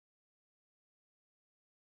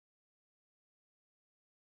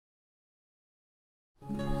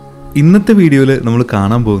ഇന്നത്തെ വീഡിയോയിൽ നമ്മൾ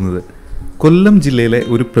കാണാൻ പോകുന്നത് കൊല്ലം ജില്ലയിലെ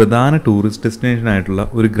ഒരു പ്രധാന ടൂറിസ്റ്റ് ഡെസ്റ്റിനേഷൻ ആയിട്ടുള്ള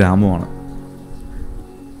ഒരു ഗ്രാമമാണ്.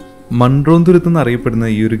 മൺട്രോന്തുരുത്ത് എന്നറിയപ്പെടുന്ന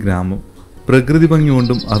ഈ ഒരു ഗ്രാമം പ്രകൃതി ഭംഗി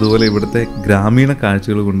കൊണ്ടും അതുപോലെ ഇവിടുത്തെ ഗ്രാമീണ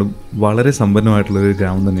കാഴ്ചകൾ കൊണ്ടും വളരെ സമ്പന്നമായിട്ടുള്ള ഒരു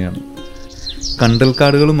ഗ്രാമം തന്നെയാണ്.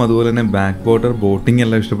 കണ്ടൽക്കാടുകളും അതുപോലെ തന്നെ ബാക്ക് വാട്ടർ ബോട്ടിംഗ്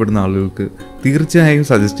എല്ലാം ഇഷ്ടപ്പെടുന്ന ആളുകൾക്ക് തീർച്ചയായും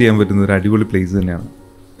സജസ്റ്റ് ചെയ്യാൻ പറ്റുന്ന ഒരു അടിപൊളി പ്ലേസ് തന്നെയാണ്.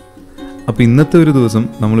 അപ്പോൾ ഇന്നത്തെ ഒരു ദിവസം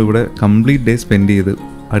നമ്മളിവിടെ കംപ്ലീറ്റ് ഡേ സ്പെൻഡ് ചെയ്ത്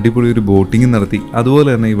അടിപൊളി ഒരു ബോട്ടിങ് നടത്തി, അതുപോലെ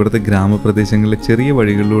തന്നെ ഇവിടുത്തെ ഗ്രാമപ്രദേശങ്ങളിലെ ചെറിയ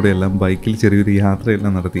വഴികളിലൂടെയെല്ലാം ബൈക്കിൽ ചെറിയൊരു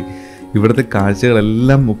യാത്രയെല്ലാം നടത്തി ഇവിടുത്തെ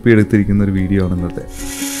കാഴ്ചകളെല്ലാം ഒപ്പിയെടുത്തിരിക്കുന്ന ഒരു വീഡിയോ ആണ് ഇന്നത്തെ.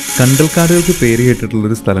 കണ്ടൽക്കാടുകൾക്ക് പേര്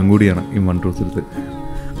കേട്ടിട്ടുള്ളൊരു സ്ഥലം കൂടിയാണ് ഈ മൺട്രോത്തുരുത്ത്.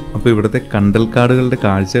 അപ്പോൾ ഇവിടുത്തെ കണ്ടൽക്കാടുകളുടെ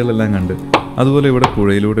കാഴ്ചകളെല്ലാം കണ്ട്, അതുപോലെ ഇവിടെ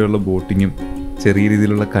പുഴയിലൂടെയുള്ള ബോട്ടിങ്ങും ചെറിയ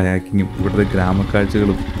രീതിയിലുള്ള കയാക്കിങ്ങും ഇവിടുത്തെ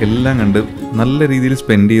ഗ്രാമക്കാഴ്ചകളും എല്ലാം കണ്ട് നല്ല രീതിയിൽ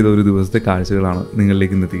സ്പെൻഡ് ചെയ്ത ഒരു ദിവസത്തെ കാഴ്ചകളാണ്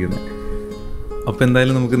നിങ്ങളിലേക്ക് ഇന്ന് എത്തിക്കുന്നത്. അപ്പോൾ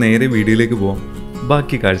എന്തായാലും നമുക്ക് നേരെ വീഡിയോയിലേക്ക് പോകാം,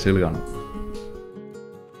 ബാക്കി കാഴ്ചകൾ കാണാം.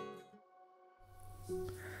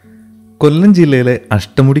 കൊല്ലം ജില്ലയിലെ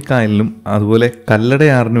അഷ്ടമുടി കായലിനും അതുപോലെ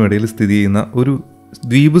കല്ലടയാറിനും ഇടയിൽ സ്ഥിതി ചെയ്യുന്ന ഒരു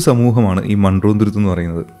ദ്വീപ് സമൂഹമാണ് ഈ മൺട്രോന്തുരുത്ത് എന്ന്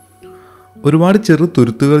പറയുന്നത്. ഒരുപാട് ചെറു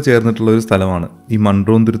തുരുത്തുകൾ ചേർന്നിട്ടുള്ള ഒരു സ്ഥലമാണ് ഈ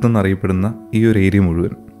മൺട്രോന്തുരുത്ത് എന്നറിയപ്പെടുന്ന ഈ ഒരു ഏരിയ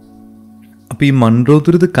മുഴുവൻ. അപ്പോൾ ഈ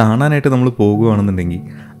മൺട്രോത്തുരുത്ത് കാണാനായിട്ട് നമ്മൾ പോകുകയാണെന്നുണ്ടെങ്കിൽ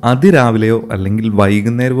അതിരാവിലെയോ അല്ലെങ്കിൽ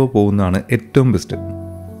വൈകുന്നേരമോ പോകുന്നതാണ് ഏറ്റവും ബെസ്റ്റ്.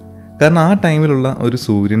 കാരണം ആ ടൈമിലുള്ള ഒരു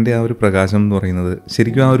സൂര്യൻ്റെ ആ ഒരു പ്രകാശം എന്ന് പറയുന്നത്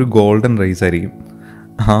ശരിക്കും ആ ഒരു ഗോൾഡൻ റൈസ് ആയിരിക്കും.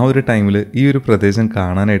 ആ ഒരു ടൈമിൽ ഈ ഒരു പ്രദേശം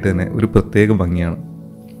കാണാനായിട്ട് തന്നെ ഒരു പ്രത്യേക ഭംഗിയാണ്.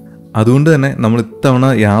 അതുകൊണ്ട് തന്നെ നമ്മൾ ഇത്തവണ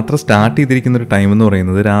യാത്ര സ്റ്റാർട്ട് ചെയ്തിരിക്കുന്ന ഒരു ടൈം എന്ന്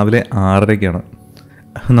പറയുന്നത് രാവിലെ 6:30-ക്കാണ്.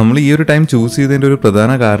 നമ്മൾ ഈ ഒരു ടൈം ചൂസ് ചെയ്തതിൻ്റെ ഒരു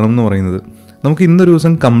പ്രധാന കാരണം എന്ന് പറയുന്നത് നമുക്ക് ഇന്നൊരു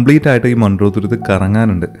ദിവസം കംപ്ലീറ്റ് ആയിട്ട് ഈ മൺട്രോത്തുരുത്ത്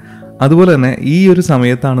കറങ്ങാനുണ്ട്. അതുപോലെ തന്നെ ഈ ഒരു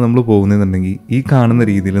സമയത്താണ് നമ്മൾ പോകുന്നതെന്നുണ്ടെങ്കിൽ ഈ കാണുന്ന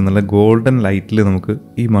രീതിയിൽ നല്ല ഗോൾഡൻ ലൈറ്റിൽ നമുക്ക്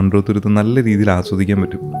ഈ മൺട്രോത്തുരുത്ത് നല്ല രീതിയിൽ ആസ്വദിക്കാൻ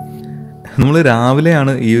പറ്റും. നമ്മൾ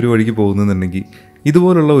രാവിലെയാണ് ഈ ഒരു വഴിക്ക് പോകുന്നതെന്നുണ്ടെങ്കിൽ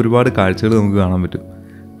ഇതുപോലുള്ള ഒരുപാട് കാഴ്ചകൾ നമുക്ക് കാണാൻ പറ്റും.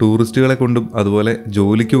 ടൂറിസ്റ്റുകളെ കൊണ്ടും അതുപോലെ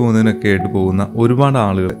ജോലിക്ക് പോകുന്നതിനൊക്കെ ആയിട്ട് പോകുന്ന ഒരുപാട്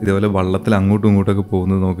ആളുകൾ ഇതേപോലെ വള്ളത്തിൽ അങ്ങോട്ടും ഇങ്ങോട്ടൊക്കെ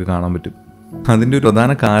പോകുന്നത് നമുക്ക് കാണാൻ പറ്റും. അതിൻ്റെ ഒരു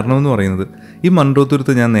പ്രധാന കാരണം എന്ന് പറയുന്നത് ഈ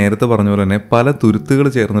മൺട്രോത്തുരുത്ത് ഞാൻ നേരത്തെ പറഞ്ഞ പോലെ തന്നെ പല തുരുത്തുകൾ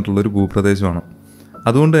ചേർന്നിട്ടുള്ളൊരു ഭൂപ്രദേശമാണ്.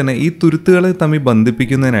 അതുകൊണ്ട് തന്നെ ഈ തുരുത്തുകളെ തമ്മിൽ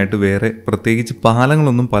ബന്ധിപ്പിക്കുന്നതിനായിട്ട് വേറെ പ്രത്യേകിച്ച്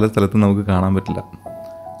പാലങ്ങളൊന്നും പല സ്ഥലത്തും നമുക്ക് കാണാൻ പറ്റില്ല.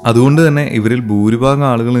 അതുകൊണ്ട് തന്നെ ഇവരിൽ ഭൂരിഭാഗം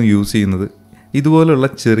ആളുകളും യൂസ് ചെയ്യുന്നത് ഇതുപോലെയുള്ള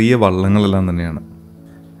ചെറിയ വള്ളങ്ങളെല്ലാം തന്നെയാണ്.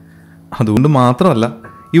 അതുകൊണ്ട് മാത്രമല്ല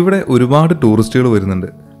ഇവിടെ ഒരുപാട് ടൂറിസ്റ്റുകൾ വരുന്നുണ്ട്.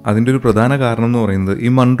 അതിൻ്റെ ഒരു പ്രധാന കാരണം എന്ന് പറയുന്നത് ഈ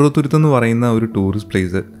മൺട്രോത്തുരുത്ത് എന്ന് പറയുന്ന ഒരു ടൂറിസ്റ്റ്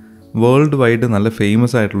പ്ലേസ് വേൾഡ് വൈഡ് നല്ല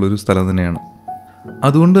ഫേമസ് ആയിട്ടുള്ളൊരു സ്ഥലം തന്നെയാണ്.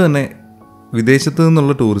 അതുകൊണ്ട് തന്നെ വിദേശത്ത്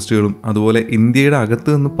നിന്നുള്ള ടൂറിസ്റ്റുകളും അതുപോലെ ഇന്ത്യയുടെ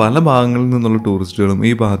അകത്ത് നിന്ന് പല ഭാഗങ്ങളിൽ നിന്നുള്ള ടൂറിസ്റ്റുകളും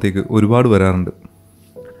ഈ ഭാഗത്തേക്ക് ഒരുപാട് വരാറുണ്ട്.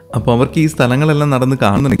 അപ്പോൾ അവർക്ക് ഈ സ്ഥലങ്ങളെല്ലാം നടന്ന്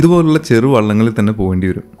കാണുന്നുണ്ട് ഇതുപോലുള്ള ചെറു വള്ളങ്ങളിൽ തന്നെ പോകേണ്ടി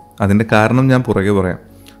വരും. അതിൻ്റെ കാരണം ഞാൻ പുറകെ പറയാം.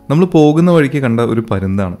 നമ്മൾ പോകുന്ന വഴിക്ക് കണ്ട ഒരു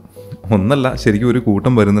പരുന്താണ്, ഒന്നല്ല ശരിക്കും ഒരു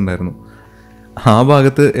കൂട്ടം വരുന്നുണ്ടായിരുന്നു. ആ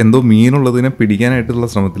ഭാഗത്ത് എന്തോ മീനുള്ളതിനെ പിടിക്കാനായിട്ടുള്ള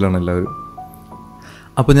ശ്രമത്തിലാണ് എല്ലാവരും.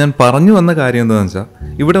 അപ്പോൾ ഞാൻ പറഞ്ഞു വന്ന കാര്യം എന്താണെന്ന്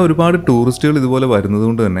വെച്ചാൽ ഇവിടെ ഒരുപാട് ടൂറിസ്റ്റുകൾ ഇതുപോലെ വരുന്നത്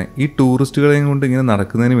കൊണ്ട് തന്നെ ഈ ടൂറിസ്റ്റുകളെയും കൊണ്ട് ഇങ്ങനെ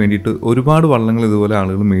നടക്കുന്നതിന് വേണ്ടിയിട്ട് ഒരുപാട് വള്ളങ്ങൾ ഇതുപോലെ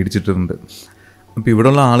ആളുകൾ മേടിച്ചിട്ടുണ്ട്. അപ്പോൾ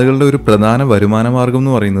ഇവിടെയുള്ള ആളുകളുടെ ഒരു പ്രധാന വരുമാന മാർഗം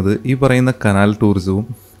എന്ന് പറയുന്നത് ഈ പറയുന്ന കനാൽ ടൂറിസവും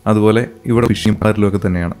അതുപോലെ ഇവിടെ ഫിഷിംഗ് പാർക്കിലുമൊക്കെ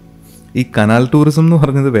തന്നെയാണ്. ഈ കനാൽ ടൂറിസം എന്ന്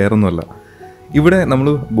പറഞ്ഞത് വേറൊന്നുമല്ല, ഇവിടെ നമ്മൾ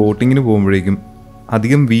ബോട്ടിങ്ങിന് പോകുമ്പോഴേക്കും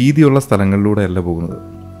അധികം വീതിയുള്ള സ്ഥലങ്ങളിലൂടെയല്ല പോകുന്നത്,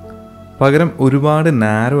 പകരം ഒരുപാട്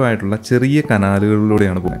നാരോ ആയിട്ടുള്ള ചെറിയ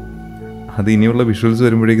കനാലുകളിലൂടെയാണ് പോകുന്നത്. അത് ഇനിയുള്ള വിഷ്വൽസ്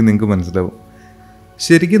വരുമ്പോഴേക്കും നിങ്ങൾക്ക് മനസ്സിലാവും.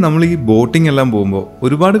 ശരിക്കും നമ്മൾ ഈ ബോട്ടിംഗ് എല്ലാം പോകുമ്പോൾ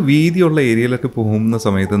ഒരുപാട് വീതിയുള്ള ഏരിയയിലൊക്കെ പോകുന്ന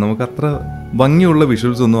സമയത്ത് നമുക്ക് അത്ര ഭംഗിയുള്ള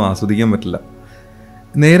വിഷ്വൽസ് ഒന്നും ആസ്വദിക്കാൻ പറ്റില്ല.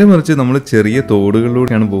 നേരെ മറിച്ച് നമ്മൾ ചെറിയ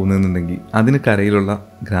തോടുകളിലൂടെയാണ് പോകുന്നതെന്നുണ്ടെങ്കിൽ അതിന് കരയിലുള്ള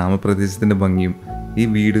ഗ്രാമപ്രദേശത്തിൻ്റെ ഭംഗിയും ഈ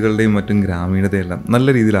വീടുകളുടെയും മറ്റും ഗ്രാമീണതയെല്ലാം നല്ല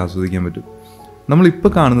രീതിയിൽ ആസ്വദിക്കാൻ പറ്റും.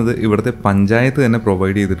 നമ്മളിപ്പോൾ കാണുന്നത് ഇവിടുത്തെ പഞ്ചായത്ത് തന്നെ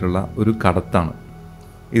പ്രൊവൈഡ് ചെയ്തിട്ടുള്ള ഒരു കടത്താണ്.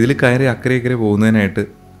 ഇതിൽ കയറി അക്കരെ പോകുന്നതിനായിട്ട്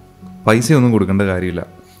പൈസയൊന്നും കൊടുക്കേണ്ട കാര്യമില്ല.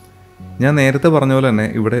 ഞാൻ നേരത്തെ പറഞ്ഞ പോലെ തന്നെ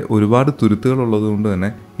ഇവിടെ ഒരുപാട് തുരുത്തുകളുള്ളത് കൊണ്ട് തന്നെ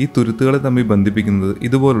ഈ തുരുത്തുകളെ തമ്മിൽ ബന്ധിപ്പിക്കുന്നത്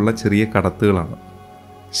ഇതുപോലുള്ള ചെറിയ കടത്തുകളാണ്.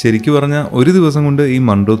 ശരിക്കും പറഞ്ഞാൽ ഒരു ദിവസം കൊണ്ട് ഈ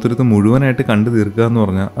മൺട്രോത്തുരുത്ത് മുഴുവനായിട്ട് കണ്ടു തീർക്കുക എന്ന്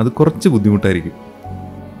പറഞ്ഞാൽ അത് കുറച്ച് ബുദ്ധിമുട്ടായിരിക്കും.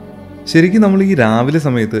 ശരിക്കും നമ്മൾ ഈ രാവിലെ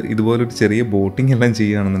സമയത്ത് ഇതുപോലൊരു ചെറിയ ബോട്ടിംഗ് എല്ലാം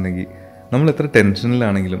ചെയ്യുകയാണെന്നുണ്ടെങ്കിൽ നമ്മൾ എത്ര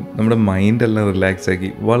ടെൻഷനിലാണെങ്കിലും നമ്മുടെ മൈൻഡെല്ലാം റിലാക്സ് ആക്കി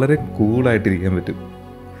വളരെ കൂളായിട്ടിരിക്കാൻ പറ്റും.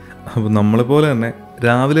 അപ്പോൾ നമ്മളെപ്പോലെ തന്നെ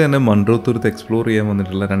രാവിലെ തന്നെ മൺട്രോത്തുരുത്ത് എക്സ്പ്ലോർ ചെയ്യാൻ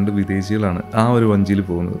വന്നിട്ടുള്ള 2 വിദേശികളാണ് ആ ഒരു വഞ്ചിയിൽ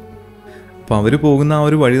പോകുന്നത്. അപ്പോൾ അവർ പോകുന്ന ആ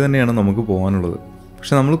ഒരു വഴി തന്നെയാണ് നമുക്ക് പോകാനുള്ളത്.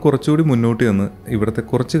 പക്ഷെ നമ്മൾ കുറച്ചുകൂടി മുന്നോട്ട് ചെന്ന് ഇവിടുത്തെ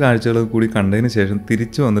കുറച്ച് കാഴ്ചകൾ കൂടി കണ്ടതിന് ശേഷം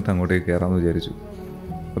തിരിച്ചു വന്നിട്ട് അങ്ങോട്ടേക്ക് കയറാമെന്ന് വിചാരിച്ചു.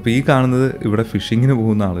 അപ്പോൾ ഈ കാണുന്നത് ഇവിടെ ഫിഷിങ്ങിന്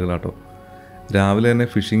പോകുന്ന ആളുകളാട്ടോ. രാവിലെ തന്നെ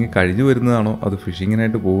ഫിഷിങ് കഴിഞ്ഞു വരുന്നതാണോ അത്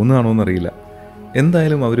ഫിഷിങ്ങിനായിട്ട് പോകുന്നതാണോ എന്നറിയില്ല,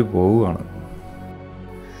 എന്തായാലും അവർ പോവുകയാണ്.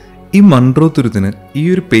 ഈ മൺട്രോത്തുരുത്തിന് ഈ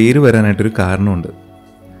ഒരു പേര് വരാനായിട്ടൊരു കാരണമുണ്ട്.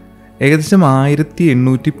 ഏകദേശം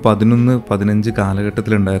 1811-15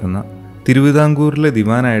 കാലഘട്ടത്തിലുണ്ടായിരുന്ന തിരുവിതാംകൂറിലെ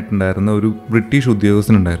ദിവാനായിട്ടുണ്ടായിരുന്ന ഒരു ബ്രിട്ടീഷ്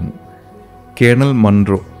ഉദ്യോഗസ്ഥനുണ്ടായിരുന്നു, കേണൽ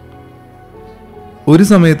മൺറോ. ഒരു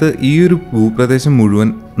സമയത്ത് ഈ ഒരു ഭൂപ്രദേശം മുഴുവൻ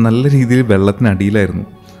നല്ല രീതിയിൽ വെള്ളത്തിനടിയിലായിരുന്നു.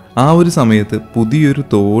 ആ ഒരു സമയത്ത് പുതിയൊരു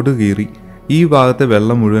തോട് കീറി ഈ ഭാഗത്തെ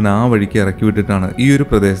വെള്ളം മുഴുവൻ ആ വഴിക്ക് ഇറക്കി വിട്ടിട്ടാണ് ഈ ഒരു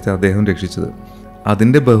പ്രദേശത്തെ അദ്ദേഹം രക്ഷിച്ചത്.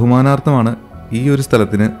 അതിൻ്റെ ബഹുമാനാർത്ഥമാണ് ഈ ഒരു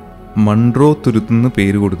സ്ഥലത്തിന് മൺട്രോത്തുരുത്ത് എന്ന്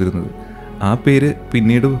പേര് കൊടുത്തിരുന്നത്. ആ പേര്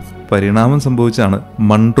പിന്നീട് പരിണാമം സംഭവിച്ചാണ്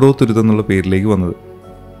മൺട്രോത്തുരുത്ത് എന്നുള്ള പേരിലേക്ക് വന്നത്.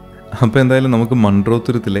 അപ്പോൾ എന്തായാലും നമുക്ക്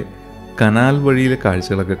മൺട്രോത്തുരുത്തിലെ കനാൽ വഴിയിലെ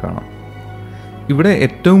കാഴ്ചകളൊക്കെ കാണാം. ഇവിടെ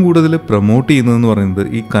ഏറ്റവും കൂടുതൽ പ്രൊമോട്ട് ചെയ്യുന്നതെന്ന് പറയുന്നത്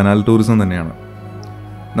ഈ കനാൽ ടൂറിസം തന്നെയാണ്.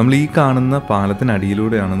 നമ്മൾ ഈ കാണുന്ന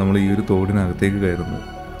പാലത്തിനടിയിലൂടെയാണ് നമ്മൾ ഈ ഒരു തോടിനകത്തേക്ക് കയറുന്നത്.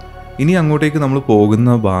 ഇനി അങ്ങോട്ടേക്ക് നമ്മൾ പോകുന്ന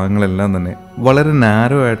ഭാഗങ്ങളെല്ലാം തന്നെ വളരെ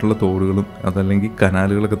നാരോ ആയിട്ടുള്ള തോടുകളും അതല്ലെങ്കിൽ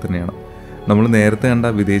കനാലുകളൊക്കെ തന്നെയാണ്. നമ്മൾ നേരത്തെ കണ്ട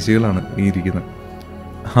വിദേശികളാണ് ഈ ഇരിക്കുന്നത്.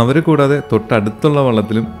 അവരെ കൂടാതെ തൊട്ടടുത്തുള്ള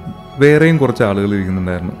വള്ളത്തിലും വേറെയും കുറച്ച് ആളുകൾ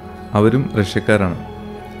ഇരിക്കുന്നുണ്ടായിരുന്നു. അവരും റഷ്യക്കാരാണ്.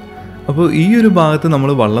 അപ്പോൾ ഈ ഒരു ഭാഗത്ത് നമ്മൾ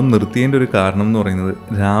വള്ളം നിർത്തിയതിൻ്റെ ഒരു കാരണം എന്ന് പറയുന്നത്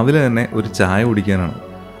രാവിലെ തന്നെ ഒരു ചായ കുടിക്കാനാണ്.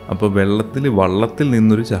 അപ്പോൾ വള്ളത്തിൽ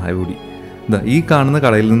നിന്നൊരു ചായ കുടി, ഈ കാണുന്ന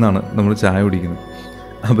കടയിൽ നിന്നാണ് നമ്മൾ ചായ കുടിക്കുന്നത്.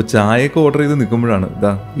 അപ്പോൾ ചായയൊക്കെ ഓർഡർ ചെയ്ത് നിൽക്കുമ്പോഴാണ്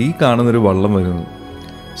ഈ കാണുന്നൊരു വള്ളം വരുന്നത്.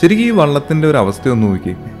 ശരിക്കും ഈ വള്ളത്തിൻ്റെ ഒരു അവസ്ഥയൊന്ന്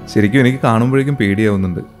നോക്കി, ശരിക്കും എനിക്ക് കാണുമ്പോഴേക്കും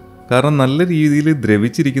പേടിയാവുന്നുണ്ട്. കാരണം നല്ല രീതിയിൽ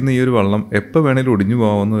ദ്രവിച്ചിരിക്കുന്ന ഈ ഒരു വള്ളം എപ്പോൾ വേണേലും ഒടിഞ്ഞു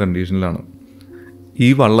പോകാവുന്ന കണ്ടീഷനിലാണ്. ഈ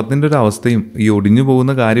വള്ളത്തിൻ്റെ ഒരു അവസ്ഥയും ഈ ഒടിഞ്ഞു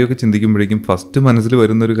പോകുന്ന കാര്യമൊക്കെ ചിന്തിക്കുമ്പോഴേക്കും ഫസ്റ്റ് മനസ്സിൽ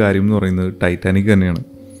വരുന്നൊരു കാര്യം എന്ന് പറയുന്നത് ടൈറ്റാനിക് തന്നെയാണ്.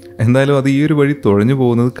 എന്തായാലും അത് ഈ ഒരു വഴി തുഴഞ്ഞു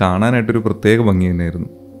പോകുന്നത് കാണാനായിട്ടൊരു പ്രത്യേക ഭംഗി തന്നെയായിരുന്നു.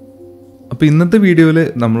 അപ്പോൾ ഇന്നത്തെ വീഡിയോയിൽ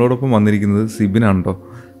നമ്മളോടൊപ്പം വന്നിരിക്കുന്നത് സിബിനാണ് കേട്ടോ.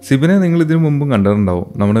 സിബിനെ നിങ്ങൾ ഇതിനു മുമ്പും കണ്ടിട്ടുണ്ടാവും.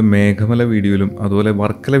 നമ്മുടെ മേഘമല വീഡിയോയിലും അതുപോലെ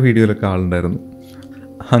വർക്കല വീഡിയോയിലൊക്കെ ആളുണ്ടായിരുന്നു.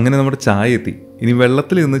 അങ്ങനെ നമ്മുടെ ചായ എത്തി. ഇനി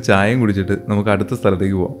വെള്ളത്തിൽ നിന്ന് ചായയും കുടിച്ചിട്ട് നമുക്ക് അടുത്ത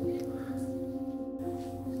സ്ഥലത്തേക്ക് പോവാം.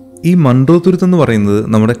 ഈ മൺട്രോത്തുരുത്ത് എന്ന് പറയുന്നത്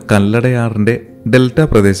നമ്മുടെ കല്ലടയാറിൻ്റെ ഡെൽറ്റ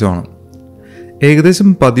പ്രദേശമാണ്. ഏകദേശം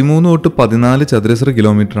 13 തൊട്ട് 14 ചതുരശ്ര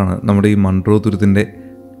കിലോമീറ്ററാണ് നമ്മുടെ ഈ മൺട്രോത്തുരുത്തിൻ്റെ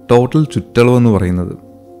ടോട്ടൽ ചുറ്റളവെന്ന് പറയുന്നത്.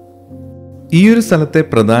 ഈ ഒരു സ്ഥലത്തെ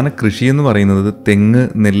പ്രധാന കൃഷി എന്ന് പറയുന്നത് തെങ്ങ്,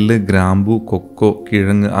 നെല്ല്, ഗ്രാമ്പു, കൊക്കോ,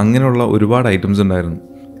 കിഴങ്ങ് അങ്ങനെയുള്ള ഒരുപാട് ഐറ്റംസ് ഉണ്ടായിരുന്നു.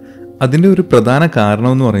 അതിൻ്റെ ഒരു പ്രധാന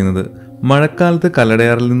കാരണമെന്ന് പറയുന്നത് മഴക്കാലത്ത്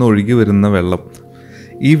കല്ലടയാറിൽ നിന്ന് ഒഴുകി വരുന്ന വെള്ളം,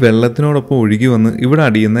 ഈ വെള്ളത്തിനോടൊപ്പം ഒഴുകി വന്ന് ഇവിടെ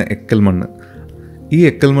അടിയുന്ന എക്കൽ മണ്ണ്. ഈ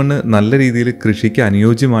എക്കൽ മണ്ണ് നല്ല രീതിയിൽ കൃഷിക്ക്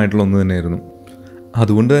അനുയോജ്യമായിട്ടുള്ള ഒന്ന് തന്നെയായിരുന്നു.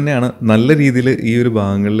 അതുകൊണ്ട് തന്നെയാണ് നല്ല രീതിയിൽ ഈ ഒരു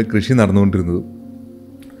ഭാഗങ്ങളിൽ കൃഷി നടന്നുകൊണ്ടിരുന്നത്.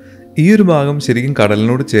 ഈ ഒരു ഭാഗം ശരിക്കും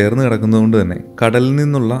കടലിനോട് ചേർന്ന് കിടക്കുന്നതുകൊണ്ട് തന്നെ കടലിൽ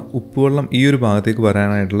നിന്നുള്ള ഉപ്പുവെള്ളം ഈ ഒരു ഭാഗത്തേക്ക്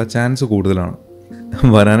വരാനായിട്ടുള്ള ചാൻസ് കൂടുതലാണ്.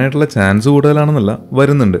 കൂടുതലാണെന്നല്ല,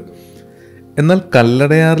 വരുന്നുണ്ട്. എന്നാൽ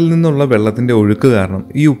കല്ലടയാറിൽ നിന്നുള്ള വെള്ളത്തിൻ്റെ ഒഴുക്ക് കാരണം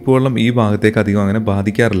ഈ ഉപ്പുവെള്ളം ഈ ഭാഗത്തേക്ക് അധികം അങ്ങനെ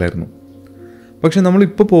ബാധിക്കാറില്ലായിരുന്നു. പക്ഷെ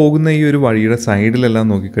നമ്മളിപ്പോൾ പോകുന്ന ഈ ഒരു വഴിയുടെ സൈഡിലെല്ലാം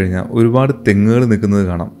നോക്കിക്കഴിഞ്ഞാൽ ഒരുപാട് തെങ്ങുകൾ നിൽക്കുന്നത്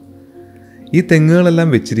കാണാം. ഈ തെങ്ങുകളെല്ലാം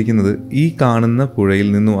വെച്ചിരിക്കുന്നത് ഈ കാണുന്ന പുഴയിൽ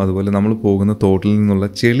നിന്നും അതുപോലെ നമ്മൾ പോകുന്ന തോട്ടിൽ നിന്നുള്ള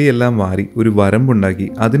ചെളിയെല്ലാം വാരി ഒരു വരമ്പുണ്ടാക്കി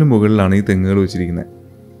അതിനു മുകളിലാണ് ഈ തെങ്ങുകൾ വെച്ചിരിക്കുന്നത്.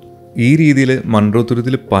 ഈ രീതിയിൽ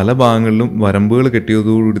മൺട്രോത്തുരുത്തിൽ പല ഭാഗങ്ങളിലും വരമ്പുകൾ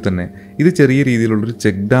കെട്ടിയതോടുകൂടി തന്നെ ഇത് ചെറിയ രീതിയിലുള്ളൊരു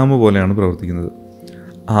ചെക്ക് ഡാം പോലെയാണ് പ്രവർത്തിക്കുന്നത്.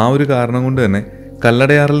 ആ ഒരു കാരണം കൊണ്ട് തന്നെ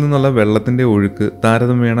കല്ലടയാറിൽ നിന്നുള്ള വെള്ളത്തിൻ്റെ ഒഴുക്ക്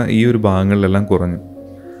താരതമ്യേന ഈ ഒരു ഭാഗങ്ങളിലെല്ലാം കുറഞ്ഞു.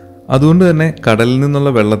 അതുകൊണ്ട് തന്നെ കടലിൽ നിന്നുള്ള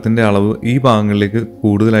വെള്ളത്തിൻ്റെ അളവ് ഈ ഭാഗങ്ങളിലേക്ക്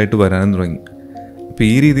കൂടുതലായിട്ട് വരാനും തുടങ്ങി. അപ്പോൾ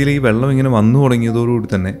ഈ രീതിയിൽ ഈ വെള്ളം ഇങ്ങനെ വന്നു തുടങ്ങിയതോടുകൂടി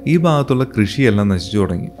തന്നെ ഈ ഭാഗത്തുള്ള കൃഷിയെല്ലാം നശിച്ചു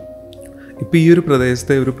തുടങ്ങി. ഇപ്പോൾ ഈ ഒരു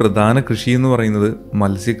പ്രദേശത്തെ ഒരു പ്രധാന കൃഷി എന്ന് പറയുന്നത്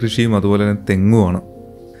മത്സ്യകൃഷിയും അതുപോലെ തന്നെ തെങ്ങുമാണ്.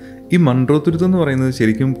 ഈ മൺട്രോത്തുരുത്ത് എന്ന് പറയുന്നത്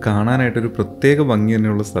ശരിക്കും കാണാനായിട്ടൊരു പ്രത്യേക ഭംഗി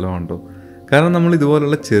തന്നെയുള്ള സ്ഥലമാണ് കേട്ടോ. കാരണം നമ്മൾ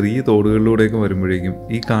ഇതുപോലുള്ള ചെറിയ തോടുകളിലൂടെയൊക്കെ വരുമ്പോഴേക്കും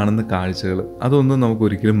ഈ കാണുന്ന കാഴ്ചകൾ അതൊന്നും നമുക്ക്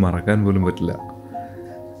ഒരിക്കലും മറക്കാൻ പോലും പറ്റില്ല.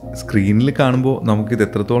 സ്ക്രീനിൽ കാണുമ്പോൾ നമുക്കിത്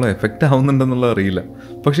എത്രത്തോളം എഫക്റ്റ് ആവുന്നുണ്ടെന്നുള്ളത് അറിയില്ല.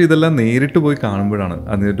 പക്ഷേ ഇതെല്ലാം നേരിട്ട് പോയി കാണുമ്പോഴാണ്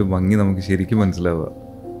അതിൻ്റെ ഒരു ഭംഗി നമുക്ക് ശരിക്കും മനസ്സിലാവുക.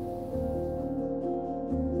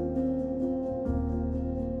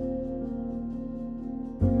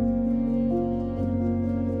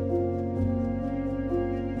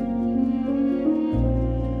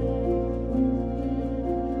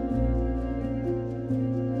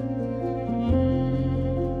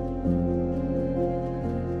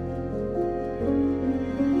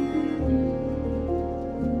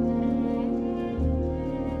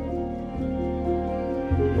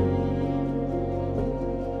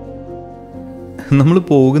 നമ്മൾ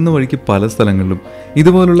പോകുന്ന വഴിക്ക് പല സ്ഥലങ്ങളിലും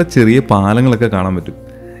ഇതുപോലുള്ള ചെറിയ പാലങ്ങളൊക്കെ കാണാൻ പറ്റും.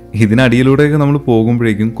 ഇതിനടിയിലൂടെയൊക്കെ നമ്മൾ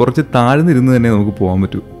പോകുമ്പോഴേക്കും കുറച്ച് താഴ്ന്നിരുന്ന് തന്നെ നമുക്ക് പോകാൻ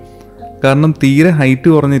പറ്റും. കാരണം തീരെ ഹൈറ്റ്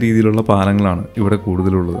കുറഞ്ഞ രീതിയിലുള്ള പാലങ്ങളാണ് ഇവിടെ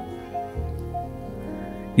കൂടുതലുള്ളത്.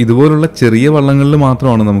 ഇതുപോലുള്ള ചെറിയ വള്ളങ്ങളിൽ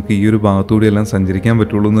മാത്രമാണ് നമുക്ക് ഈ ഒരു ഭാഗത്തൂടെയെല്ലാം സഞ്ചരിക്കാൻ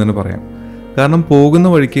പറ്റുള്ളൂ എന്ന് തന്നെ പറയാം. കാരണം പോകുന്ന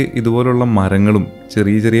വഴിക്ക് ഇതുപോലുള്ള മരങ്ങളും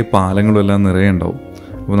ചെറിയ ചെറിയ പാലങ്ങളും എല്ലാം നിറയെ ഉണ്ടാവും.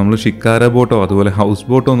 അപ്പോൾ നമ്മൾ ഷിക്കാര ബോട്ടോ അതുപോലെ ഹൗസ്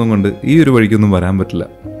ബോട്ടോ ഒന്നും കൊണ്ട് ഈ ഒരു വഴിക്കൊന്നും വരാൻ പറ്റില്ല.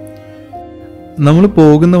 നമ്മൾ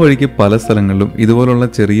പോകുന്ന വഴിക്ക് പല സ്ഥലങ്ങളിലും ഇതുപോലുള്ള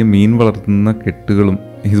ചെറിയ മീൻ വളർത്തുന്ന കെട്ടുകളും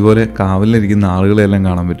ഇതുപോലെ കാവലിലിരിക്കുന്ന ആളുകളെല്ലാം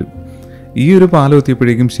കാണാൻ പറ്റും. ഈ ഒരു പാലം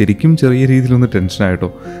എത്തിയപ്പോഴേക്കും ശരിക്കും ചെറിയ രീതിയിലൊന്ന് ടെൻഷനായിട്ടോ.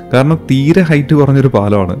 കാരണം തീരെ ഹൈറ്റ് കുറഞ്ഞൊരു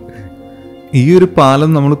പാലമാണ്. ഈ ഒരു പാലം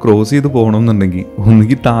നമ്മൾ ക്രോസ് ചെയ്ത് പോകണമെന്നുണ്ടെങ്കിൽ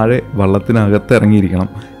ഒന്നുകിൽ താഴെ വള്ളത്തിനകത്ത് ഇറങ്ങിയിരിക്കണം,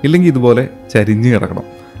 ഇല്ലെങ്കിൽ ഇതുപോലെ ചരിഞ്ഞ് കിടക്കണം.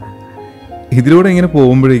 ഇതിലൂടെ ഇങ്ങനെ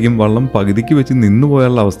പോകുമ്പോഴേക്കും വള്ളം പകുതിക്ക് വെച്ച് നിന്നു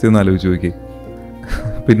പോയാലുള്ള അവസ്ഥയൊന്ന് ആലോചിച്ച് നോക്കി.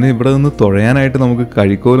 പിന്നെ ഇവിടെ നിന്ന് തുഴയാനായിട്ട് നമുക്ക്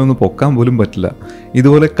കഴിക്കോലൊന്ന് പൊക്കാൻ പോലും പറ്റില്ല.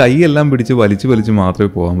 ഇതുപോലെ കൈയെല്ലാം പിടിച്ച് വലിച്ച്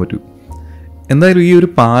മാത്രമേ പോകാൻ പറ്റൂ. എന്തായാലും ഈ ഒരു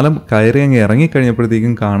പാലം കയറി അങ്ങ്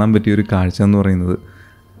ഇറങ്ങിക്കഴിഞ്ഞപ്പോഴത്തേക്കും കാണാൻ പറ്റിയ ഒരു കാഴ്ച എന്ന് പറയുന്നത്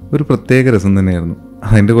ഒരു പ്രത്യേക രസം തന്നെയായിരുന്നു.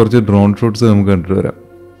 അതിൻ്റെ കുറച്ച് ഡ്രോൺ ഷോട്ട്സ് നമുക്ക് കണ്ടിട്ട് വരാം.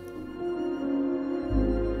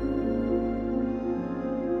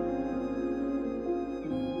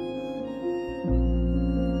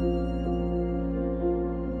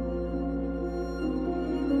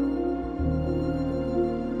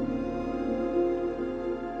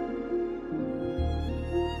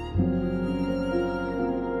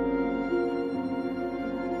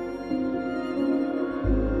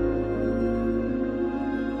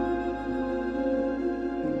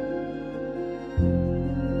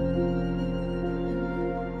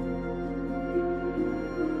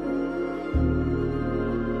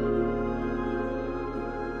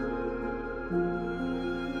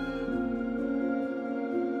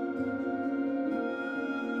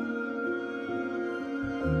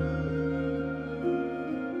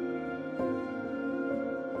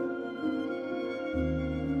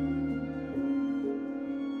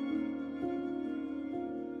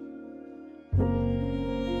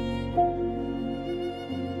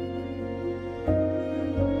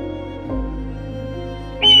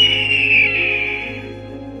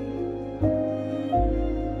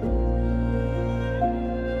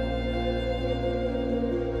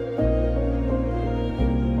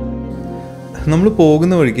 നമ്മൾ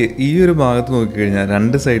പോകുന്ന വഴിക്ക് ഈ ഒരു ഭാഗത്ത് നോക്കിക്കഴിഞ്ഞാൽ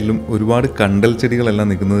രണ്ട് സൈഡിലും ഒരുപാട് കണ്ടൽ ചെടികളെല്ലാം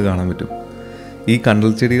നിൽക്കുന്നത് കാണാൻ പറ്റും. ഈ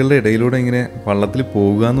കണ്ടൽ ചെടികളുടെ ഇടയിലൂടെ ഇങ്ങനെ വള്ളത്തിൽ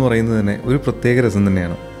പോകുക എന്ന് പറയുന്നത് തന്നെ ഒരു പ്രത്യേക രസം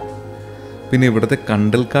തന്നെയാണ്. പിന്നെ ഇവിടുത്തെ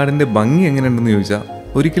കണ്ടൽക്കാടിൻ്റെ ഭംഗി എങ്ങനെയുണ്ടെന്ന് ചോദിച്ചാൽ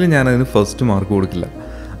ഒരിക്കലും ഞാനതിന് ഫസ്റ്റ് മാർക്ക് കൊടുക്കില്ല.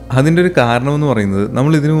 അതിൻ്റെ ഒരു കാരണമെന്ന് പറയുന്നത്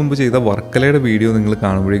നമ്മൾ ഇതിനു മുമ്പ് ചെയ്ത വർക്കലയുടെ വീഡിയോ നിങ്ങൾ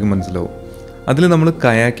കാണുമ്പോഴേക്കും മനസ്സിലാവും. അതിൽ നമ്മൾ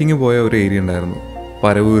കയാക്കിങ് പോയ ഒരു ഏരിയ ഉണ്ടായിരുന്നു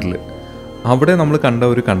പരവൂരിൽ. അവിടെ നമ്മൾ കണ്ട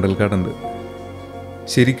ഒരു കണ്ടൽക്കാടുണ്ട്.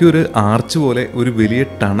 ശരിക്കും ഒരു ആർച്ച് പോലെ ഒരു വലിയ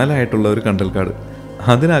ടണലായിട്ടുള്ള ഒരു കണ്ടൽക്കാട്.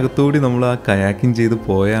 അതിനകത്തുകൂടി നമ്മൾ ആ കയാക്കിങ് ചെയ്ത്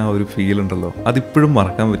പോയ ആ ഒരു ഫീൽ ഉണ്ടല്ലോ, അതിപ്പോഴും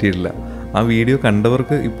മറക്കാൻ പറ്റിയിട്ടില്ല. ആ വീഡിയോ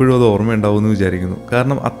കണ്ടവർക്ക് ഇപ്പോഴും അത് ഓർമ്മയുണ്ടാവുമെന്ന് വിചാരിക്കുന്നു.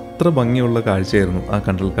 കാരണം അത്ര ഭംഗിയുള്ള കാഴ്ചയായിരുന്നു ആ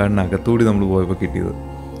കണ്ടൽക്കാടിനകത്തുകൂടി നമ്മൾ പോയപ്പോൾ കിട്ടിയത്.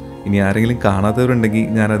 ഇനി ആരെങ്കിലും കാണാത്തവരുണ്ടെങ്കിൽ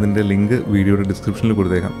ഞാൻ അതിൻ്റെ ലിങ്ക് വീഡിയോയുടെ ഡിസ്ക്രിപ്ഷനിൽ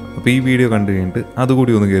കൊടുത്തേക്കാം. അപ്പോൾ ഈ വീഡിയോ കണ്ടു കഴിഞ്ഞിട്ട്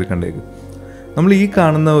അതുകൂടി ഒന്ന് കയറി കണ്ടേക്കും. നമ്മൾ ഈ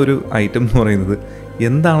കാണുന്ന ഒരു ഐറ്റം എന്ന് പറയുന്നത്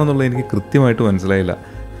എന്താണെന്നുള്ളത് എനിക്ക് കൃത്യമായിട്ട് മനസ്സിലായില്ല.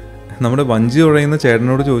 നമ്മുടെ വഞ്ചി തുഴയുന്ന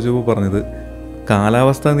ചേട്ടനോട് ചോദിച്ചപ്പോൾ പറഞ്ഞത്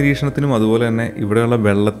കാലാവസ്ഥാ നിരീക്ഷണത്തിനും അതുപോലെ തന്നെ ഇവിടെയുള്ള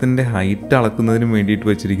വെള്ളത്തിൻ്റെ ഹൈറ്റ് അളക്കുന്നതിനും വേണ്ടിയിട്ട്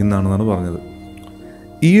വെച്ചിരിക്കുന്നതാണെന്നാണ് പറഞ്ഞത്.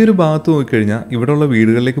 ഈ ഒരു ഭാഗത്ത് നോക്കിക്കഴിഞ്ഞാൽ ഇവിടെയുള്ള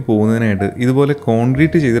വീടുകളിലേക്ക് പോകുന്നതിനായിട്ട് ഇതുപോലെ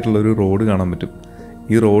കോൺക്രീറ്റ് ചെയ്തിട്ടുള്ള ഒരു റോഡ് കാണാൻ പറ്റും.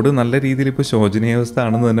 ഈ റോഡ് നല്ല രീതിയിൽ ഇപ്പോൾ ശോചനീയാവസ്ഥ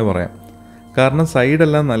ആണെന്ന് തന്നെ പറയാം. കാരണം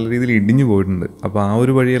സൈഡെല്ലാം നല്ല രീതിയിൽ ഇടിഞ്ഞു പോയിട്ടുണ്ട്. അപ്പോൾ ആ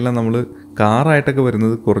ഒരു വഴിയെല്ലാം നമ്മൾ കാറായിട്ടൊക്കെ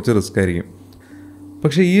വരുന്നത് കുറച്ച് റിസ്ക് ആയിരിക്കും.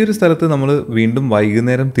 പക്ഷേ ഈ ഒരു സ്ഥലത്ത് നമ്മൾ വീണ്ടും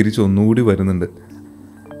വൈകുന്നേരം തിരിച്ചൊന്നുകൂടി വരുന്നുണ്ട്.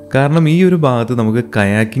 കാരണം ഈ ഒരു ഭാഗത്ത് നമുക്ക്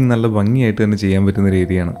കയാക്കിംഗ് നല്ല ഭംഗിയായിട്ട് തന്നെ ചെയ്യാൻ പറ്റുന്ന ഒരു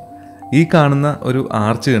ഏരിയയാണ്. ഈ കാണുന്ന ഒരു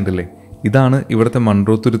ആർച്ച് കണ്ടില്ലേ, ഇതാണ് ഇവിടുത്തെ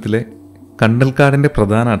മൺട്രോത്തുരുത്തിലെ കണ്ടൽക്കാടിൻ്റെ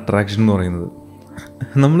പ്രധാന അട്രാക്ഷൻ എന്ന് പറയുന്നത്.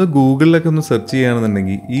 നമ്മൾ ഗൂഗിളിലൊക്കെ ഒന്ന് സെർച്ച്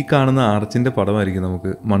ചെയ്യുകയാണെന്നുണ്ടെങ്കിൽ ഈ കാണുന്ന ആർച്ചിൻ്റെ പടമായിരിക്കും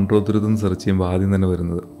നമുക്ക് മൺട്രോത്തുരുത്ത് എന്ന് സെർച്ച് ചെയ്യുമ്പോൾ ആദ്യം തന്നെ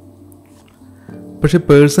വരുന്നത്. പക്ഷേ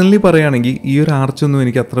പേഴ്സണലി പറയുകയാണെങ്കിൽ ഈ ഒരു ആർച്ചൊന്നും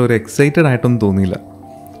എനിക്ക് അത്ര ഒരു എക്സൈറ്റഡ് ആയിട്ടൊന്നും തോന്നിയില്ല.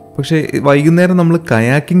 പക്ഷേ വൈകുന്നേരം നമ്മൾ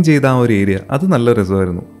കയാക്കിംഗ് ചെയ്ത ആ ഒരു ഏരിയ അത് നല്ല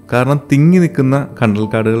രസമായിരുന്നു. കാരണം തിങ്ങി നിൽക്കുന്ന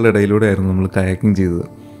കണ്ടൽക്കാടുകളുടെ ഇടയിലൂടെ ആയിരുന്നു നമ്മൾ കയാക്കിംഗ് ചെയ്തത്.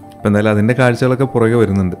 അപ്പോൾ എന്തായാലും അതിൻ്റെ കാഴ്ചകളൊക്കെ പുറകെ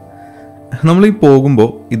വരുന്നുണ്ട്. നമ്മളീ പോകുമ്പോൾ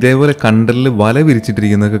ഇതേപോലെ കണ്ടലിൽ വല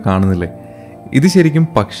വിരിച്ചിട്ടിരിക്കുന്നതൊക്കെ കാണുന്നില്ലേ, ഇത് ശരിക്കും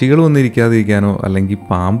പക്ഷികൾ വന്നിരിക്കാതിരിക്കാനോ അല്ലെങ്കിൽ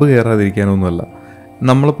പാമ്പ് കയറാതിരിക്കാനോ ഒന്നുമല്ല.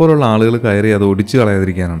 നമ്മളെപ്പോലുള്ള ആളുകൾ കയറി അത് ഒടിച്ചു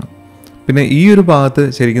കളയാതിരിക്കാനാണ്. പിന്നെ ഈ ഒരു ഭാഗത്ത്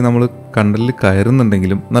ശരിക്കും നമ്മൾ കണ്ടലിൽ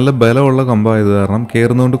കയറുന്നുണ്ടെങ്കിലും നല്ല ബലമുള്ള കമ്പായത് കാരണം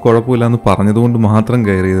കയറുന്നതുകൊണ്ട് കുഴപ്പമില്ല എന്ന് പറഞ്ഞതുകൊണ്ട് മാത്രം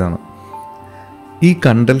കയറിയതാണ്. ഈ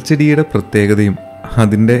കണ്ടൽ ചെടിയുടെ പ്രത്യേകതയും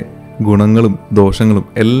അതിൻ്റെ ഗുണങ്ങളും ദോഷങ്ങളും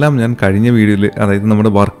എല്ലാം ഞാൻ കഴിഞ്ഞ വീഡിയോയിൽ, അതായത്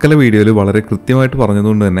നമ്മുടെ വർക്കല വീഡിയോയിൽ വളരെ കൃത്യമായിട്ട്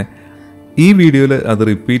പറഞ്ഞതുകൊണ്ട് തന്നെ ഈ വീഡിയോയിൽ അത്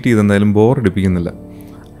റിപ്പീറ്റ് ചെയ്തെന്തായാലും ബോറടിപ്പിക്കുന്നില്ല.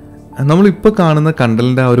 നമ്മളിപ്പോൾ കാണുന്ന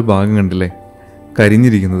കണ്ടലിൻ്റെ ആ ഒരു ഭാഗം കണ്ടില്ലേ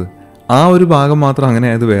കരിഞ്ഞിരിക്കുന്നത്, ആ ഒരു ഭാഗം മാത്രം അങ്ങനെ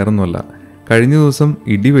ആയത് വേറൊന്നുമല്ല. കഴിഞ്ഞ ദിവസം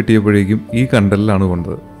ഇടി വെട്ടിയപ്പോഴേക്കും ഈ കണ്ടലിലാണ്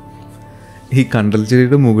കൊണ്ടത്. ഈ കണ്ടൽ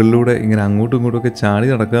ചെടിയുടെ മുകളിലൂടെ ഇങ്ങനെ അങ്ങോട്ടും ഇങ്ങോട്ടുമൊക്കെ ചാടി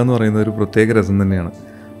നടക്കുക എന്ന് പറയുന്ന ഒരു പ്രത്യേക രസം തന്നെയാണ്.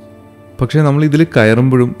 പക്ഷേ നമ്മൾ ഇതിൽ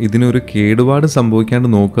കയറുമ്പോഴും ഇതിനൊരു കേടുപാട് സംഭവിക്കാണ്ട്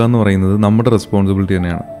നോക്കുക എന്ന് പറയുന്നത് നമ്മുടെ റെസ്പോൺസിബിലിറ്റി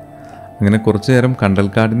തന്നെയാണ്. അങ്ങനെ കുറച്ച് നേരം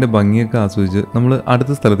കണ്ടൽക്കാടിൻ്റെ ഭംഗിയൊക്കെ ആസ്വദിച്ച് നമ്മൾ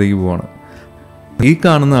അടുത്ത സ്ഥലത്തേക്ക് പോവാണ്. ഈ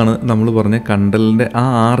കാണുന്നതാണ് നമ്മൾ പറഞ്ഞ കണ്ടലിൻ്റെ ആ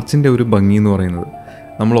ആർച്ചിൻ്റെ ഒരു ഭംഗി എന്ന് പറയുന്നത്.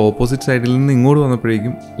 നമ്മൾ ഓപ്പോസിറ്റ് സൈഡിൽ നിന്ന് ഇങ്ങോട്ട്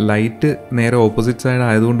വന്നപ്പോഴേക്കും ലൈറ്റ് നേരെ ഓപ്പോസിറ്റ് സൈഡ്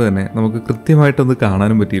ആയതുകൊണ്ട് തന്നെ നമുക്ക് കൃത്യമായിട്ടൊന്ന്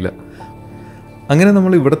കാണാനും പറ്റിയില്ല. അങ്ങനെ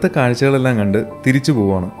നമ്മൾ ഇവിടുത്തെ കാഴ്ചകളെല്ലാം കണ്ട് തിരിച്ചു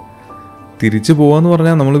പോവാണ്. തിരിച്ചു പോകാമെന്ന്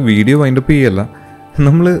പറഞ്ഞാൽ നമ്മൾ വീഡിയോ വൈൻഡപ്പ് ചെയ്യല്ല,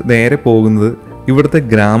 നമ്മൾ നേരെ പോകുന്നത് ഇവിടുത്തെ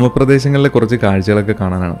ഗ്രാമപ്രദേശങ്ങളിലെ കുറച്ച് കാഴ്ചകളൊക്കെ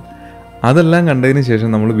കാണാനാണ്. അതെല്ലാം കണ്ടതിന് ശേഷം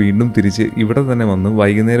നമ്മൾ വീണ്ടും തിരിച്ച് ഇവിടെ തന്നെ വന്ന്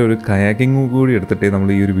വൈകുന്നേരം ഒരു കയാക്കിംഗ് കൂടി എടുത്തിട്ടേ നമ്മൾ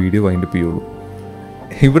ഈ ഒരു വീഡിയോ വൈൻഡപ്പ് ചെയ്യുള്ളൂ.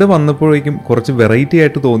 ഇവിടെ വന്നപ്പോഴേക്കും കുറച്ച് വെറൈറ്റി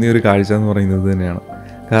ആയിട്ട് തോന്നിയ ഒരു കാഴ്ച എന്ന് പറയുന്നത് തന്നെയാണ്.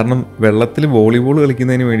 കാരണം വെള്ളത്തിൽ വോളിബോൾ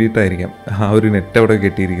കളിക്കുന്നതിന് വേണ്ടിയിട്ടായിരിക്കാം ആ ഒരു നെറ്റ് അവിടെ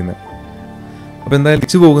കെട്ടിയിരിക്കുന്നത്. അപ്പോൾ എന്തായാലും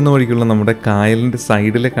തിരിച്ചു പോകുന്ന വഴിക്കുള്ള നമ്മുടെ കായലിൻ്റെ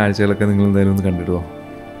സൈഡിലെ കാഴ്ചകളൊക്കെ നിങ്ങൾ എന്തായാലും ഒന്ന് കണ്ടിടുമോ?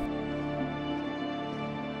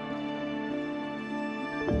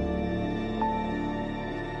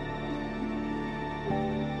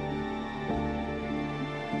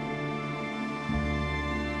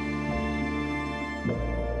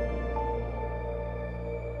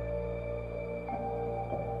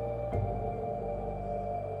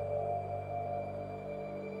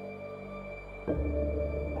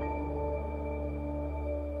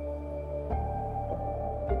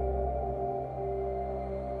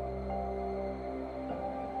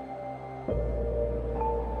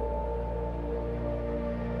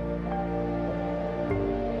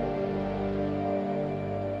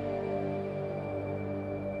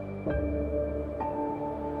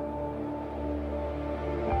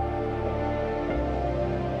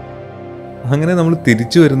 അങ്ങനെ നമ്മൾ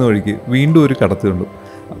തിരിച്ചു വരുന്ന വഴിക്ക് വീണ്ടും ഒരു കടത്ത് കണ്ടു.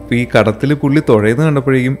 അപ്പോൾ ഈ കടത്തിൽ പുള്ളി തുഴയുന്നത്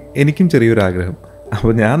കണ്ടപ്പോഴേക്കും എനിക്കും ചെറിയൊരു ആഗ്രഹം.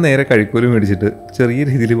 അപ്പോൾ ഞാൻ നേരെ കഴിക്കോല് മേടിച്ചിട്ട് ചെറിയ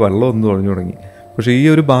രീതിയിൽ വെള്ളം ഒന്ന് തുഴഞ്ഞു തുടങ്ങി. പക്ഷേ ഈ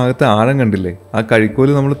ഒരു ഭാഗത്തെ ആഴം കണ്ടില്ലേ, ആ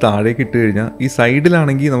കഴിക്കോല് നമ്മൾ താഴേക്ക് ഇട്ട് കഴിഞ്ഞാൽ ഈ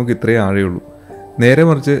സൈഡിലാണെങ്കിൽ നമുക്ക് ഇത്രയേ ആഴയുള്ളൂ. നേരെ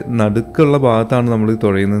മറിച്ച് നടുക്കുള്ള ഭാഗത്താണ് നമ്മൾ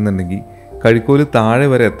തുഴയുന്നതെന്നുണ്ടെങ്കിൽ കഴിക്കോല് താഴെ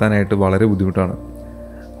വരെ എത്താനായിട്ട് വളരെ ബുദ്ധിമുട്ടാണ്.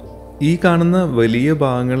 ഈ കാണുന്ന വലിയ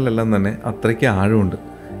ഭാഗങ്ങളിലെല്ലാം തന്നെ അത്രയ്ക്ക് ആഴമുണ്ട്.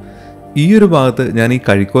 ഈ ഒരു ഭാഗത്ത് ഞാൻ ഈ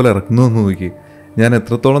കഴിക്കോൽ ഇറക്കുന്നതെന്ന് നോക്കി, ഞാൻ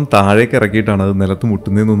എത്രത്തോളം താഴേക്ക് ഇറക്കിയിട്ടാണ് അത് നിലത്ത്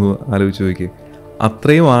മുട്ടുന്നതെന്നൊന്ന് ആലോചിച്ച് നോക്കി.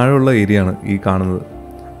 അത്രയും ആഴമുള്ള ഏരിയയാണ് ഈ കാണുന്നത്.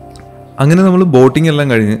 അങ്ങനെ നമ്മൾ ബോട്ടിംഗ് എല്ലാം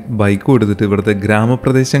കഴിഞ്ഞ് ബൈക്കും എടുത്തിട്ട് ഇവിടുത്തെ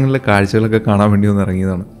ഗ്രാമപ്രദേശങ്ങളിലെ കാഴ്ചകളൊക്കെ കാണാൻ വേണ്ടി ഒന്ന്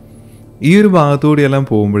ഇറങ്ങിയതാണ്. ഈ ഒരു ഭാഗത്തുകൂടിയെല്ലാം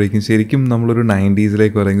പോകുമ്പോഴേക്കും ശരിക്കും നമ്മളൊരു 90s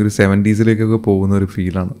അല്ലെങ്കിൽ ഒരു 70s പോകുന്ന ഒരു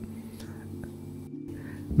ഫീലാണ്.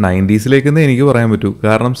 90s എനിക്ക് പറയാൻ പറ്റൂ,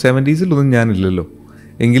 കാരണം 70s ഞാനില്ലല്ലോ.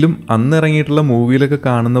 എങ്കിലും അന്ന് ഇറങ്ങിയിട്ടുള്ള മൂവിയിലൊക്കെ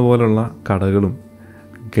കാണുന്ന പോലുള്ള കടകളും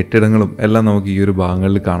കെട്ടിടങ്ങളും എല്ലാം നമുക്ക് ഈ ഒരു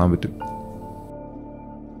ഭാഗങ്ങളിൽ കാണാൻ പറ്റും.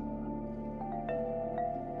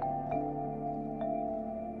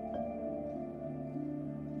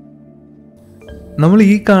 നമ്മൾ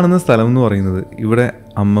ഈ കാണുന്ന സ്ഥലം എന്ന് പറയുന്നത് ഇവിടെ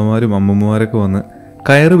അമ്മമാരും അമ്മമ്മമാരൊക്കെ വന്ന്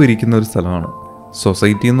കയറ് വിരിക്കുന്ന ഒരു സ്ഥലമാണ്.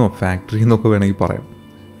 സൊസൈറ്റി എന്നോ ഫാക്ടറി എന്നൊക്കെ വേണമെങ്കിൽ പറയാം.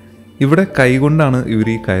 ഇവിടെ കൈകൊണ്ടാണ് ഇവർ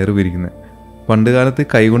ഈ കയറ് വിരിക്കുന്നത്. പണ്ട് കാലത്ത്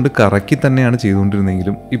കൈകൊണ്ട് കറക്കി തന്നെയാണ്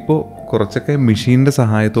ചെയ്തുകൊണ്ടിരുന്നെങ്കിലും ഇപ്പോൾ കുറച്ചൊക്കെ മെഷീൻ്റെ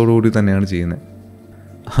സഹായത്തോടു കൂടി തന്നെയാണ് ചെയ്യുന്നത്.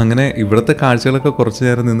 അങ്ങനെ ഇവിടുത്തെ കാഴ്ചകളൊക്കെ കുറച്ച്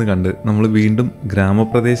നേരം നിന്ന് കണ്ട് നമ്മൾ വീണ്ടും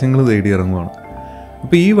ഗ്രാമപ്രദേശങ്ങൾ തേടി ഇറങ്ങുവാണ്.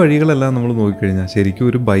 അപ്പോൾ ഈ വഴികളെല്ലാം നമ്മൾ നോക്കിക്കഴിഞ്ഞാൽ ശരിക്കും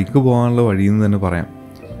ഒരു ബൈക്ക് പോകാനുള്ള വഴിയെന്ന് തന്നെ പറയാം.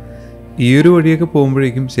 ഈ ഒരു വഴിയൊക്കെ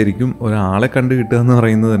പോകുമ്പോഴേക്കും ശരിക്കും ഒരാളെ കണ്ട് കിട്ടുക എന്ന്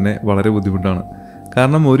പറയുന്നത് തന്നെ വളരെ ബുദ്ധിമുട്ടാണ്.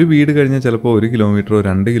 കാരണം ഒരു വീട് കഴിഞ്ഞാൽ ചിലപ്പോൾ 1 കിലോമീറ്ററോ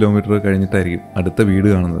 2 കിലോമീറ്ററോ കഴിഞ്ഞിട്ടായിരിക്കും അടുത്ത വീട്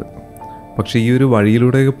കാണുന്നത്. പക്ഷേ ഈ ഒരു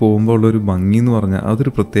വഴിയിലൂടെയൊക്കെ പോകുമ്പോൾ ഉള്ളൊരു ഭംഗി എന്ന് പറഞ്ഞാൽ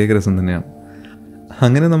അതൊരു പ്രത്യേക രസം തന്നെയാണ്.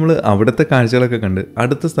 അങ്ങനെ നമ്മൾ അവിടുത്തെ കാഴ്ചകളൊക്കെ കണ്ട്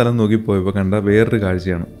അടുത്ത സ്ഥലം നോക്കിപ്പോയപ്പോൾ കണ്ട വേറൊരു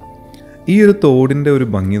കാഴ്ചയാണ്. ഈ ഒരു തോടിൻ്റെ ഒരു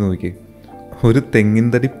ഭംഗി നോക്കി, ഒരു തെങ്ങിൻ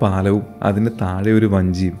തടി പാലവും അതിന് താഴെ ഒരു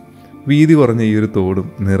വഞ്ചിയും, വീതി കുറഞ്ഞ ഈ ഒരു തോടും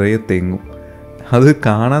നിറയെ തെങ്ങും, അത്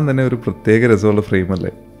കാണാൻ തന്നെ ഒരു പ്രത്യേക രസമുള്ള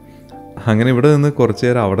ഫ്രെയിമല്ലേ. അങ്ങനെ ഇവിടെ നിന്ന് കുറച്ച്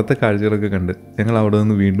നേരം അവിടുത്തെ കാഴ്ചകളൊക്കെ കണ്ട് ഞങ്ങൾ അവിടെ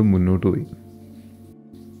നിന്ന് വീണ്ടും മുന്നോട്ട് പോയി.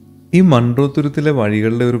 ഈ മൺട്രോത്തുരുത്തിലെ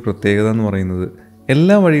വഴികളുടെ ഒരു പ്രത്യേകത എന്ന് പറയുന്നത്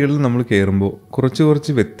എല്ലാ വഴികളിലും നമ്മൾ കയറുമ്പോൾ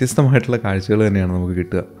കുറച്ച് വ്യത്യസ്തമായിട്ടുള്ള കാഴ്ചകൾ തന്നെയാണ് നമുക്ക്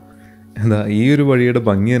കിട്ടുക. എന്താ ഈ ഒരു വഴിയുടെ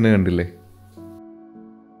ഭംഗി തന്നെ കണ്ടില്ലേ.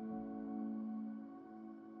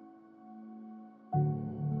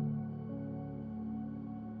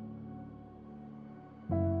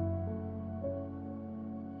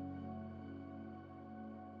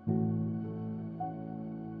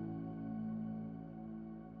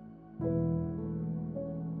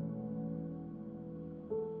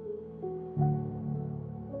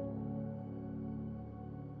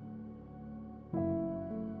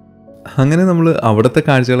 അങ്ങനെ നമ്മൾ അവിടുത്തെ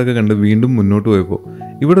കാഴ്ചകളൊക്കെ കണ്ട് വീണ്ടും മുന്നോട്ട് പോയപ്പോൾ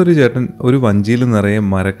ഇവിടെ ഒരു ചേട്ടൻ ഒരു വഞ്ചിയിൽ നിറയെ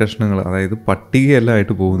മരക്കഷ്ണങ്ങൾ, അതായത് പട്ടികയെല്ലാം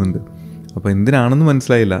ആയിട്ട് പോകുന്നുണ്ട്. അപ്പോൾ എന്തിനാണെന്ന്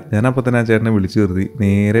മനസ്സിലായില്ല. ഞാനപ്പോൾ തന്നെ ആ ചേട്ടനെ വിളിച്ചു നിർത്തി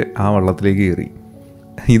നേരെ ആ വള്ളത്തിലേക്ക് കയറി.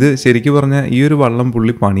 ഇത് ശരിക്കും പറഞ്ഞാൽ ഈ ഒരു വള്ളം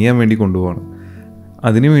പുള്ളി പണിയാൻ വേണ്ടി കൊണ്ടുപോവാണ്.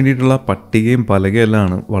 അതിന് വേണ്ടിയിട്ടുള്ള പട്ടികയും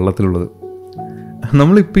പലകയെല്ലാമാണ് വള്ളത്തിലുള്ളത്.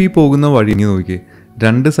 നമ്മളിപ്പോൾ ഈ പോകുന്ന വഴി ഇനി നോക്കിയേ,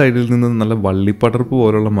 2 സൈഡിൽ നിന്ന് നല്ല വള്ളിപ്പടർപ്പ്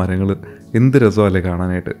പോലുള്ള മരങ്ങൾ, എന്ത് രസമല്ലേ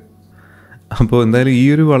കാണാനായിട്ട്. അപ്പോൾ എന്തായാലും ഈ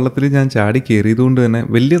ഒരു വള്ളത്തിൽ ഞാൻ ചാടി കയറിയതുകൊണ്ട് തന്നെ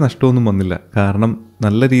വലിയ നഷ്ടമൊന്നും വന്നില്ല. കാരണം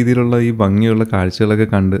നല്ല രീതിയിലുള്ള ഈ ഭംഗിയുള്ള കാഴ്ചകളൊക്കെ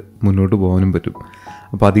കണ്ട് മുന്നോട്ട് പോകാനും പറ്റും.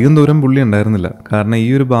 അപ്പോൾ അധികം ദൂരം പുള്ളി ഉണ്ടായിരുന്നില്ല. കാരണം ഈ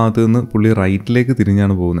ഒരു ഭാഗത്ത് നിന്ന് പുള്ളി റൈറ്റിലേക്ക്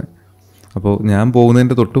തിരിഞ്ഞാണ് പോകുന്നത്. അപ്പോൾ ഞാൻ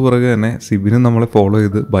പോകുന്നതിൻ്റെ തൊട്ട് പുറകെ തന്നെ സിബിനും നമ്മളെ ഫോളോ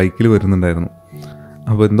ചെയ്ത് ബൈക്കിൽ വരുന്നുണ്ടായിരുന്നു.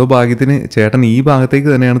 അപ്പോൾ എന്തോ ഭാഗ്യത്തിന് ചേട്ടൻ ഈ ഭാഗത്തേക്ക്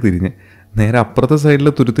തന്നെയാണ് തിരിഞ്ഞത്. നേരെ അപ്പുറത്തെ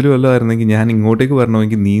സൈഡിലെ തുരുത്തിൽ വല്ലതും ആയിരുന്നെങ്കിൽ ഞാൻ ഇങ്ങോട്ടേക്ക്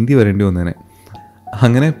വരണമെങ്കിൽ നീന്തി വരേണ്ടി വന്നേനെ.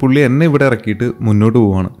 അങ്ങനെ പുള്ളി എന്നെ ഇവിടെ ഇറക്കിയിട്ട് മുന്നോട്ട്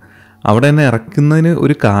പോവാണ്. അവിടെ എന്നെ ഇറക്കുന്നതിന്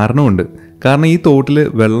ഒരു കാരണമുണ്ട്. കാരണം ഈ തോട്ടിൽ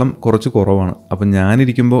വെള്ളം കുറച്ച് കുറവാണ്. അപ്പം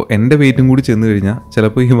ഞാനിരിക്കുമ്പോൾ എൻ്റെ വെയിറ്റും കൂടി ചെന്ന് കഴിഞ്ഞാൽ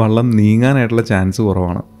ചിലപ്പോൾ ഈ വള്ളം നീങ്ങാനായിട്ടുള്ള ചാൻസ്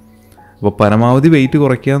കുറവാണ്. അപ്പോൾ പരമാവധി വെയിറ്റ്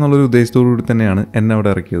കുറയ്ക്കുക എന്നുള്ളൊരു ഉദ്ദേശത്തോടു കൂടി തന്നെയാണ് എന്നെ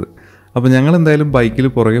അവിടെ ഇറക്കിയത്. അപ്പോൾ ഞങ്ങൾ എന്തായാലും ബൈക്കിൽ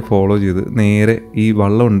പുറകെ ഫോളോ ചെയ്ത് നേരെ ഈ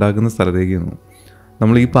വള്ളം ഉണ്ടാക്കുന്ന സ്ഥലത്തേക്ക് നിന്നു.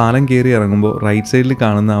 നമ്മൾ ഈ പാലം കയറി ഇറങ്ങുമ്പോൾ റൈറ്റ് സൈഡിൽ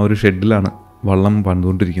കാണുന്ന ആ ഒരു ഷെഡിലാണ് വള്ളം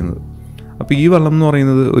പണിതുകൊണ്ടിരിക്കുന്നത്. അപ്പോൾ ഈ വള്ളം എന്ന്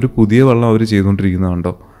പറയുന്നത് ഒരു പുതിയ വള്ളം അവർ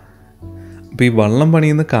ചെയ്തുകൊണ്ടിരിക്കുന്നതുണ്ടോ. അപ്പോൾ ഈ വള്ളം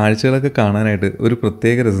പണിയുന്ന കാഴ്ചകളൊക്കെ കാണാനായിട്ട് ഒരു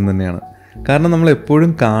പ്രത്യേക രസം തന്നെയാണ്. കാരണം നമ്മൾ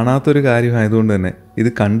എപ്പോഴും കാണാത്തൊരു കാര്യമായതുകൊണ്ട് തന്നെ ഇത്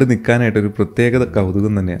കണ്ടു നിൽക്കാനായിട്ടൊരു പ്രത്യേക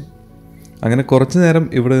കൗതുകം തന്നെയാണ്. അങ്ങനെ കുറച്ച് നേരം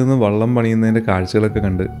ഇവിടെ നിന്ന് വള്ളം പണിയുന്നതിൻ്റെ കാഴ്ചകളൊക്കെ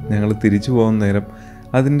കണ്ട് ഞങ്ങൾ തിരിച്ചു പോകുന്ന നേരം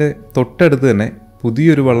അതിൻ്റെ തൊട്ടടുത്ത് തന്നെ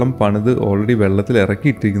പുതിയൊരു വള്ളം പണിത് ഓൾറെഡി വെള്ളത്തിൽ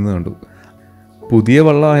ഇറക്കിയിട്ടിരിക്കുന്നത് കണ്ടു. പുതിയ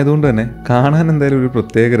വള്ളം ആയതുകൊണ്ട് തന്നെ കാണാൻ എന്തായാലും ഒരു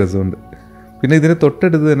പ്രത്യേക രസമുണ്ട്. പിന്നെ ഇതിന്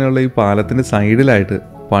തൊട്ടടുത്ത് തന്നെയുള്ള ഈ പാലത്തിൻ്റെ സൈഡിലായിട്ട്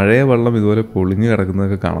പഴയ വള്ളം ഇതുപോലെ പൊളിഞ്ഞു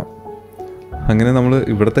കിടക്കുന്നതൊക്കെ കാണാം. അങ്ങനെ നമ്മൾ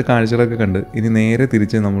ഇവിടുത്തെ കാഴ്ചകളൊക്കെ കണ്ട് ഇനി നേരെ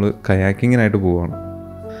തിരിച്ച് നമ്മൾ കയാക്കിങ്ങിനായിട്ട് പോവുകയാണ്.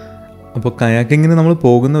 അപ്പോൾ കയാക്കിങ്ങിന് നമ്മൾ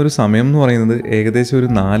പോകുന്ന ഒരു സമയം എന്ന് പറയുന്നത് ഏകദേശം ഒരു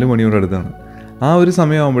 4 മണിയോട് അടുത്താണ്. ആ ഒരു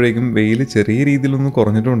സമയമാകുമ്പോഴേക്കും വെയിൽ ചെറിയ രീതിയിലൊന്ന്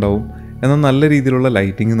കുറഞ്ഞിട്ടുണ്ടാവും. എന്നാൽ നല്ല രീതിയിലുള്ള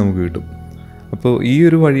ലൈറ്റിങ് നമുക്ക് കിട്ടും. അപ്പോൾ ഈ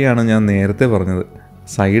ഒരു വഴിയാണ് ഞാൻ നേരത്തെ പറഞ്ഞത്.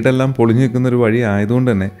 സൈഡെല്ലാം പൊളിഞ്ഞു നിൽക്കുന്നൊരു വഴി ആയതുകൊണ്ട്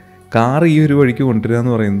തന്നെ കാർ ഈ ഒരു വഴിക്ക് കൊണ്ടുവരിക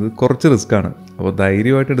എന്ന് പറയുന്നത് കുറച്ച് റിസ്ക്കാണ്. അപ്പോൾ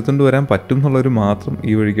ധൈര്യമായിട്ട് എടുത്തുകൊണ്ട് വരാൻ പറ്റും എന്നുള്ളവർ മാത്രം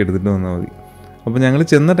ഈ വഴിക്ക് എടുത്തിട്ട് വന്നാൽ മതി. അപ്പോൾ ഞങ്ങൾ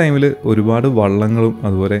ചെന്ന ടൈമിൽ ഒരുപാട് വള്ളങ്ങളും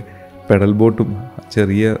അതുപോലെ പെഡൽ ബോട്ടും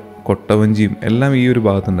ചെറിയ കൊട്ടവഞ്ചിയും എല്ലാം ഈ ഒരു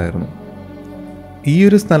ഭാഗത്തുണ്ടായിരുന്നു. ഈ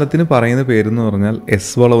ഒരു സ്ഥലത്തിന് പറയുന്ന പേരെന്ന് പറഞ്ഞാൽ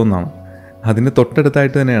എസ് വളവ് എന്നാണ്. അതിന്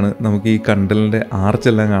തൊട്ടടുത്തായിട്ട് തന്നെയാണ് നമുക്ക് ഈ കണ്ടലിൻ്റെ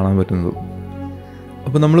ആർച്ചെല്ലാം കാണാൻ പറ്റുന്നത്.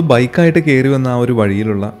 അപ്പോൾ നമ്മൾ ബൈക്കായിട്ട് കയറി വന്ന ആ ഒരു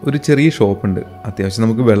വഴിയിലുള്ള ഒരു ചെറിയ ഷോപ്പുണ്ട്. അത്യാവശ്യം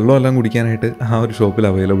നമുക്ക് വെള്ളമെല്ലാം കുടിക്കാനായിട്ട് ആ ഒരു ഷോപ്പിൽ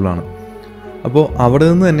അവൈലബിൾ ആണ്. അപ്പോൾ അവിടെ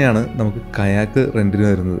നിന്ന് തന്നെയാണ് നമുക്ക് കയാക്ക് റെൻറ്റിന്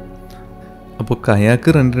വരുന്നത്. അപ്പോൾ കയാക്ക്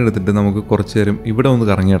റെൻറ്റിന് എടുത്തിട്ട് നമുക്ക് കുറച്ച് നേരം ഇവിടെ ഒന്ന്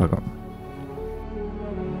കറങ്ങി നടക്കാം.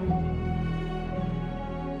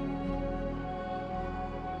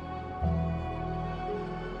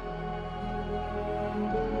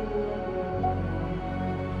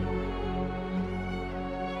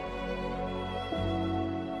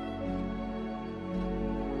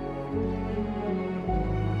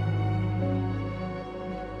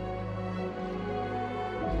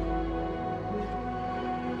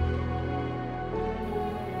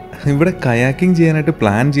 ഇവിടെ കയാക്കിംഗ് ചെയ്യാനായിട്ട്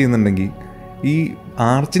പ്ലാൻ ചെയ്യുന്നുണ്ടെങ്കിൽ ഈ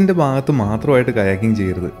ആർച്ചിൻ്റെ ഭാഗത്ത് മാത്രമായിട്ട് കയാക്കിംഗ്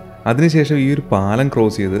ചെയ്യരുത്. അതിനുശേഷം ഈ ഒരു പാലം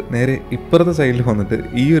ക്രോസ് ചെയ്ത് നേരെ ഇപ്പുറത്തെ സൈഡിൽ വന്നിട്ട്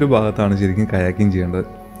ഈ ഒരു ഭാഗത്താണ് ശരിക്കും കയാക്കിംഗ് ചെയ്യേണ്ടത്.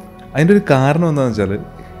 അതിൻ്റെ ഒരു കാരണം എന്താണെന്ന് വെച്ചാൽ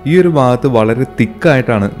ഈ ഒരു ഭാഗത്ത് വളരെ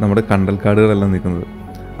തിക്കായിട്ടാണ് നമ്മുടെ കണ്ടൽക്കാടുകളെല്ലാം നിൽക്കുന്നത്.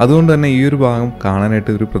 അതുകൊണ്ട് തന്നെ ഈ ഒരു ഭാഗം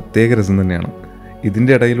കാണാനായിട്ട് ഒരു പ്രത്യേക രസം തന്നെയാണ്.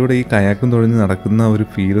 ഇതിൻ്റെ ഇടയിലൂടെ ഈ കയാക്കും തുഴഞ്ഞ് നടക്കുന്ന ഒരു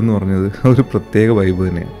ഫീൽ എന്ന് പറഞ്ഞത് ഒരു പ്രത്യേക വൈബ്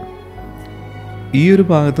തന്നെയാണ്. ഈ ഒരു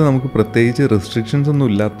ഭാഗത്ത് നമുക്ക് പ്രത്യേകിച്ച് റെസ്ട്രിക്ഷൻസ് ഒന്നും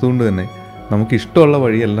ഇല്ലാത്തതുകൊണ്ട് തന്നെ നമുക്ക് ഇഷ്ടമുള്ള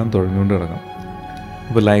വഴിയെല്ലാം തുഴഞ്ഞുകൊണ്ട് കിടക്കാം.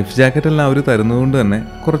 അപ്പോൾ ലൈഫ് ജാക്കറ്റെല്ലാം അവർ തരുന്നതുകൊണ്ട് തന്നെ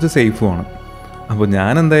കുറച്ച് സേഫുമാണ്. അപ്പോൾ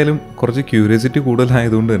ഞാൻ എന്തായാലും കുറച്ച് ക്യൂരിയോസിറ്റി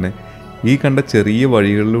കൂടുതലായതുകൊണ്ട് തന്നെ ഈ കണ്ട ചെറിയ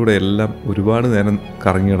വഴികളിലൂടെ എല്ലാം ഒരുപാട് നേരം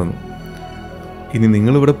കറങ്ങി കിടന്നു. ഇനി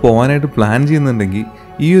നിങ്ങളിവിടെ പോകാനായിട്ട് പ്ലാൻ ചെയ്യുന്നുണ്ടെങ്കിൽ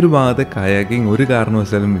ഈ ഒരു ഭാഗത്തെ കയാക്കിങ് ഒരു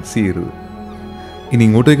കാരണവശാലും മിക്സ് ചെയ്യരുത്. ഇനി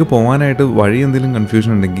ഇങ്ങോട്ടേക്ക് പോകാനായിട്ട് വഴി എന്തെങ്കിലും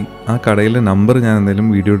കൺഫ്യൂഷൻ ഉണ്ടെങ്കിൽ ആ കടയിലെ നമ്പർ ഞാൻ എന്തായാലും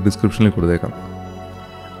വീഡിയോ ഡിസ്ക്രിപ്ഷനിൽ കൊടുത്തേക്കാം.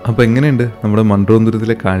 അപ്പോൾ എങ്ങനെയുണ്ട് നമ്മുടെ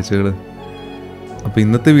മൺട്രോത്തുരുത്തിലെ കാഴ്ചകൾ? അപ്പോൾ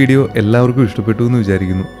ഇന്നത്തെ വീഡിയോ എല്ലാവർക്കും ഇഷ്ടപ്പെട്ടു എന്ന്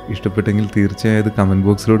വിചാരിക്കുന്നു. ഇഷ്ടപ്പെട്ടെങ്കിൽ തീർച്ചയായും അത് കമൻറ്റ്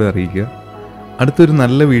ബോക്സിലൂടെ അറിയിക്കുക. അടുത്തൊരു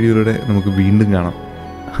നല്ല വീഡിയോയിലൂടെ നമുക്ക് വീണ്ടും കാണാം.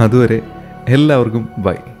 അതുവരെ എല്ലാവർക്കും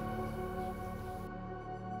ബൈ.